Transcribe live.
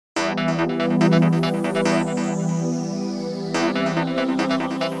Hello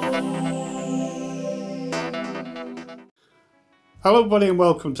everybody and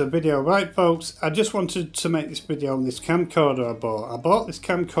welcome to the video. Right folks, I just wanted to make this video on this camcorder I bought. I bought this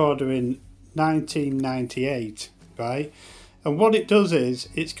camcorder in 1998, right? And what it does is,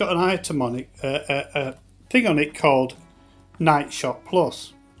 it's got an item on it, a thing on it called Night Shot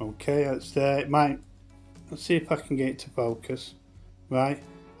Plus. Okay, it's there. It might, let's see if I can get it to focus. Right,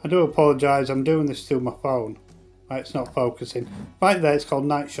 I do apologise, I'm doing this through my phone. Right, it's not focusing. Right there, it's called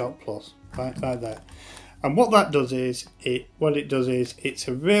Night Shot Plus. Right there. And what that does is, it's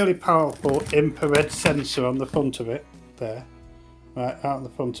a really powerful infrared sensor on the front of it, there, right out on the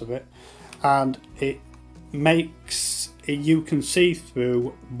front of it, and it makes you can see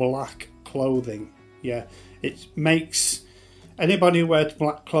through black clothing. Yeah, it makes anybody who wears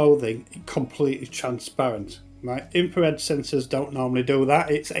black clothing completely transparent. Right, infrared sensors don't normally do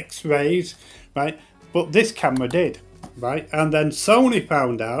that. It's X-rays, right? But this camera did. Right, and then Sony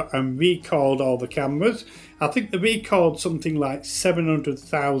found out and recalled all the cameras. I think they recalled something like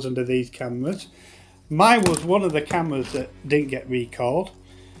 700,000 of these cameras. Mine was one of the cameras that didn't get recalled,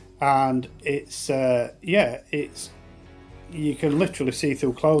 and it's yeah, it's, you can literally see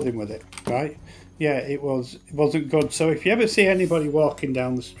through clothing with it. Right, yeah, it wasn't good. So if you ever see anybody walking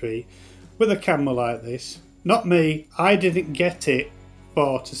down the street with a camera like this, not me, I didn't get it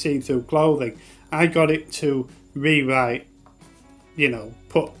to see through clothing. I got it to rewrite, it's a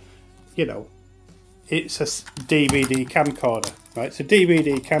DVD camcorder, right? It's a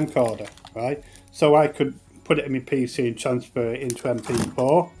DVD camcorder, right? So I could put it in my PC and transfer it into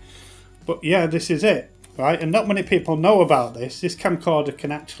MP4. But yeah, this is it, right? And not many people know about this. This camcorder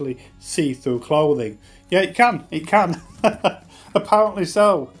can actually see through clothing. Yeah, it can. Apparently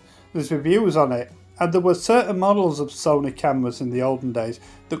so. There's reviews on it. And there were certain models of Sony cameras in the olden days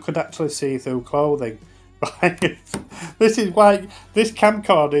that could actually see through clothing. Right. This is why this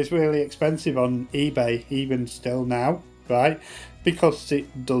camcorder is really expensive on eBay even still now, right? Because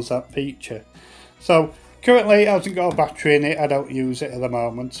it does that feature. So currently it hasn't got a battery in it. I don't use it at the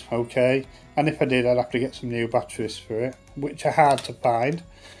moment, okay? And if I did, I'd have to get some new batteries for it, which are hard to find.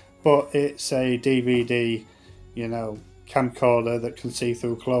 But it's a DVD, camcorder that can see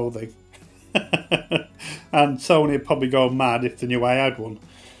through clothing. And Sony would probably go mad if they knew I had one,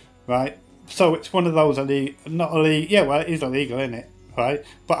 right? So it's one of those not illegal. Yeah, well, it is illegal, isn't it? Right?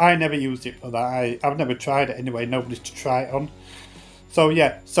 But I never used it for that. I've never tried it anyway. Nobody's to try it on. So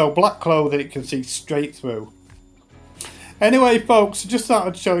yeah, so black clothing it can see straight through. Anyway, folks, just thought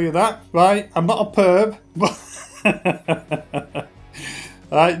I'd show you that. Right? I'm not a perv.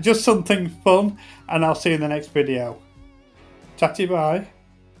 Right? Just something fun, and I'll see you in the next video. Chatty bye.